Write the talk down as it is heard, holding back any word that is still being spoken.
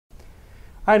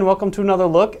Hi, and welcome to another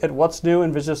look at what's new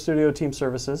in Visual Studio Team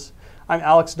Services. I'm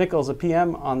Alex Nichols, a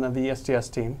PM on the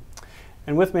VSTS team.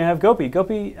 And with me I have Gopi.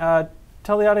 Gopi,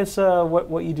 tell the audience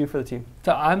what you do for the team.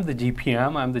 So I'm the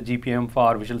GPM. I'm the GPM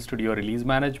for Visual Studio Release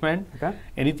Management. Okay.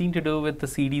 Anything to do with the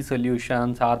CD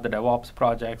solutions or the DevOps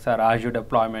projects or Azure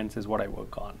deployments is what I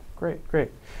work on. Great, great.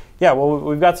 Yeah, well,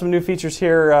 we've got some new features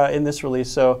here in this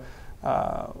release. So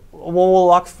we'll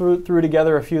walk through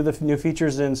together a few of the new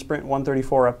features in Sprint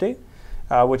 134 update,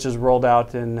 which is rolled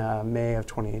out in May of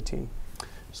 2018.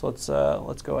 So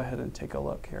let's go ahead and take a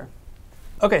look here.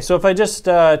 Okay, so if I just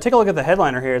take a look at the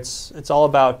headliner here, it's all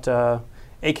about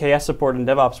AKS support in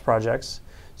DevOps projects.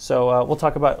 So we'll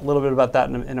talk about a little bit about that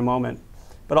in a moment.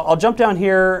 But I'll jump down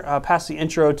here past the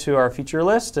intro to our feature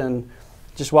list and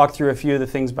just walk through a few of the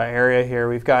things by area here.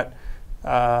 We've got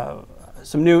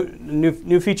some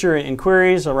new feature in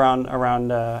queries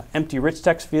around empty rich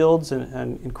text fields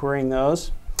and querying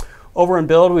those. Over in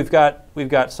build, we've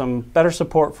got some better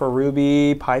support for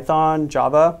Ruby, Python,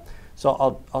 Java.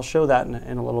 So I'll show that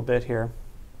in a little bit here.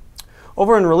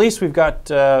 Over in release, we've got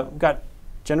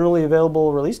generally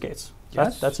available release gates.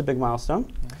 Yes. That's a big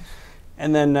milestone. Yes.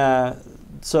 And then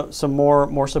some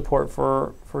more support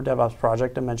for DevOps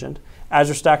Project I mentioned.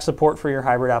 Azure Stack support for your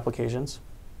hybrid applications.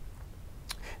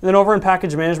 And then over in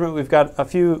package management, we've got a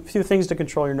few things to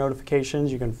control your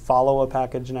notifications. You can follow a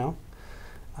package now.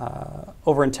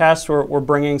 Over in test, we're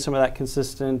bringing some of that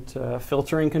consistent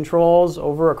filtering controls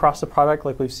over across the product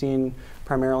like we've seen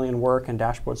primarily in work and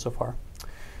dashboards so far.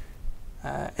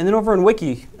 And then over in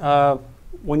wiki,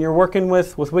 when you're working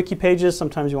with wiki pages,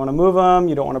 sometimes you want to move them,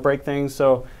 you don't want to break things.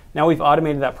 So now we've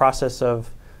automated that process of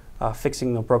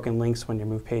fixing the broken links when you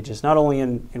move pages, not only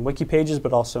in wiki pages,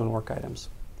 but also in work items.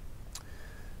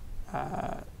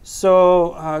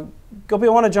 Gopi, I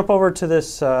want to jump over to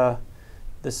this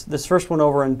this first one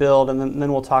over in build, and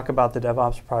then we'll talk about the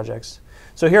DevOps projects.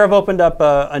 So here I've opened up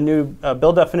a new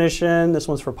build definition. This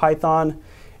one's for Python.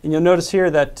 And you'll notice here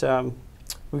that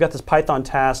we've got this Python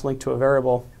task linked to a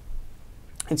variable.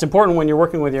 It's important when you're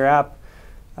working with your app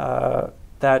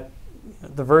that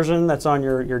the version that's on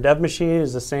your dev machine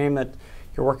is the same that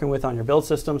you're working with on your build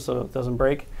system so it doesn't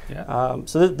break. Yeah.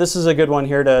 So this is a good one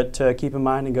here to keep in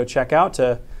mind and go check out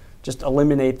to just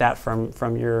eliminate that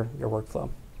from your workflow.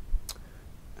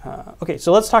 Okay,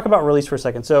 so let's talk about release for a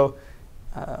second. So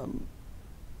I'm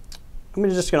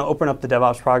just going to open up the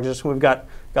DevOps projects. We've got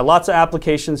lots of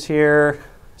applications here.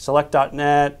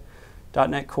 Select.NET,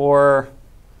 .NET Core.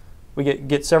 We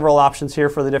get several options here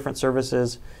for the different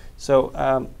services. So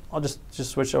I'll just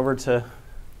switch over to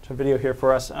video here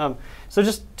for us. So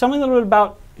just tell me a little bit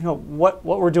about what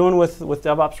we're doing with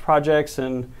DevOps projects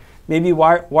and maybe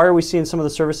why are we seeing some of the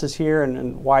services here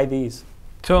and why these?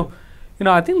 So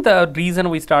I think the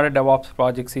reason we started DevOps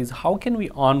projects is how can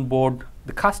we onboard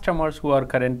the customers who are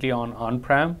currently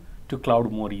on-prem to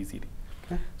cloud more easily.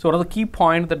 Okay. So one of the key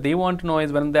points that they want to know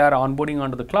is when they are onboarding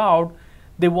onto the cloud,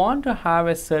 they want to have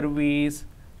a service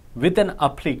with an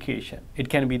application. It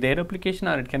can be their application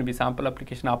or it can be sample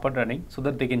application up and running so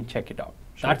that they can check it out.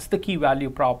 Sure. That's the key value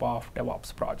prop of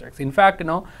DevOps projects. In fact,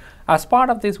 as part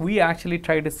of this, we actually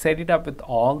try to set it up with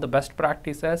all the best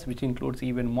practices, which includes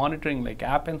even monitoring like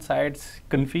app insights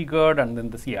configured and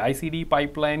then the CI/CD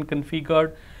pipeline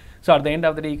configured. So at the end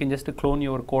of the day, you can just clone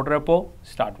your code repo,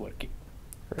 start working.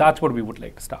 Great. That's what we would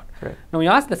like to start. Great. Now we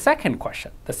ask the second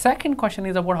question. The second question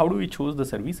is about how do we choose the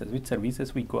services, which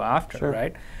services we go after, sure.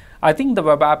 Right? I think the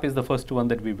web app is the first one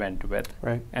that we went with.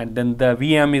 Right. And then the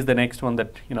VM is the next one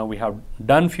that we have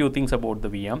done few things about the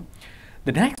VM.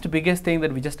 The next biggest thing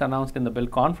that we just announced in the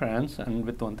build conference and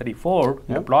with 134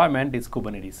 deployment is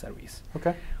Kubernetes service.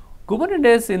 Okay.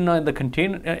 Kubernetes in the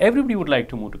container, everybody would like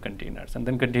to move to containers, and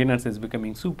then containers is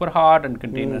becoming super hard, and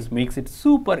containers makes it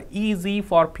super easy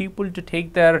for people to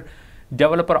take their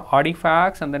developer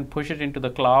artifacts and then push it into the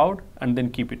cloud and then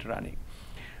keep it running.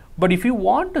 But if you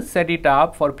want to set it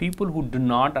up for people who do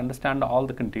not understand all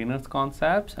the containers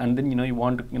concepts, and then you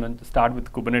want to start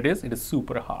with Kubernetes, it is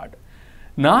super hard.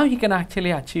 Now you can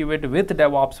actually achieve it with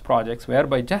DevOps projects,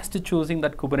 whereby just choosing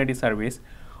that Kubernetes service,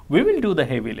 we will do the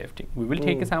heavy lifting. We will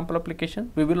take a sample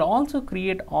application. We will also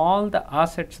create all the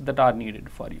assets that are needed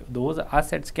for you. Those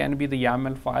assets can be the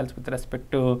YAML files with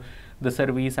respect to the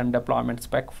service and deployment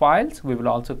spec files. We will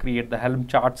also create the Helm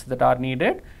charts that are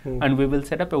needed, and we will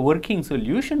set up a working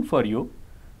solution for you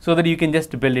so that you can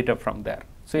just build it up from there.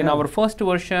 So in our first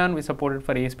version, we supported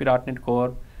for ASP.NET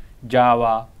Core,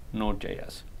 Java,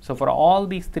 Node.js. So for all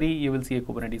these three, you will see a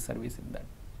Kubernetes service in that.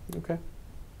 Okay.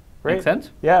 Great. Make sense?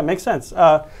 Yeah, it makes sense.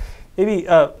 Maybe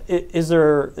is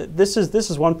there? This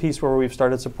is one piece where we've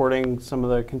started supporting some of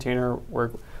the container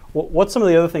work. What's some of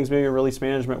the other things, maybe in release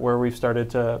management, where we've started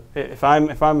to, if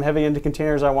I'm heavy into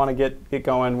containers, I want to get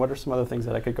going, what are some other things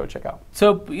that I could go check out?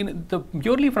 So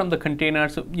purely from the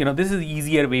containers, this is the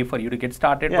easier way for you to get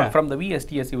started. Yeah. But from the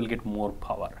VSTS, you will get more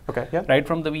power. Okay. Yeah. Right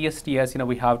from the VSTS,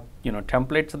 we have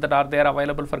templates that are there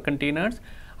available for containers,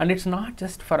 and it's not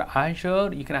just for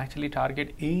Azure. You can actually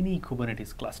target any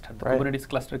Kubernetes cluster. The Kubernetes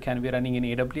cluster can be running in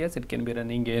AWS. It can be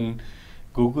running in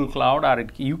Google Cloud, or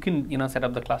you can set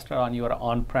up the cluster on your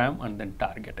on-prem and then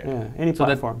target it. Yeah, any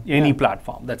platform. Any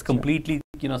platform that's completely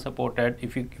supported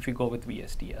if you go with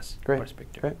VSTS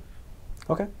perspective. Great.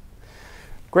 Okay.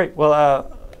 Great. Well,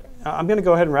 I'm going to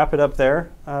go ahead and wrap it up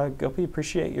there. Gopi,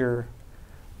 appreciate your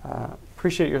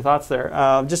thoughts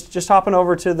there. Just hopping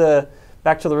over to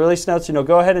back to the release notes.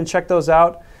 Go ahead and check those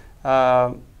out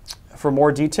for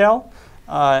more detail.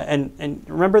 And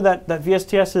remember that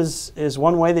VSTS is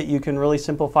one way that you can really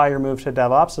simplify your move to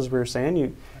DevOps, as we were saying.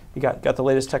 You got the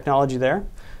latest technology there.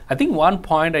 I think one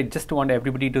point I just want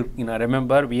everybody to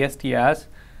remember, VSTS,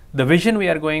 the vision we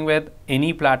are going with,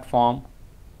 any platform,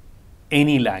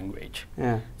 any language.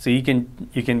 Yeah. So you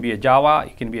can be a Java,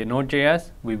 you can be a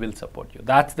Node.js, we will support you.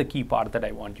 That's the key part that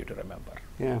I want you to remember.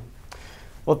 Yeah.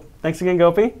 Well, thanks again,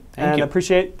 Gopi. Thank you.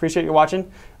 Appreciate you watching.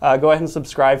 Go ahead and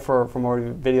subscribe for more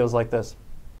videos like this.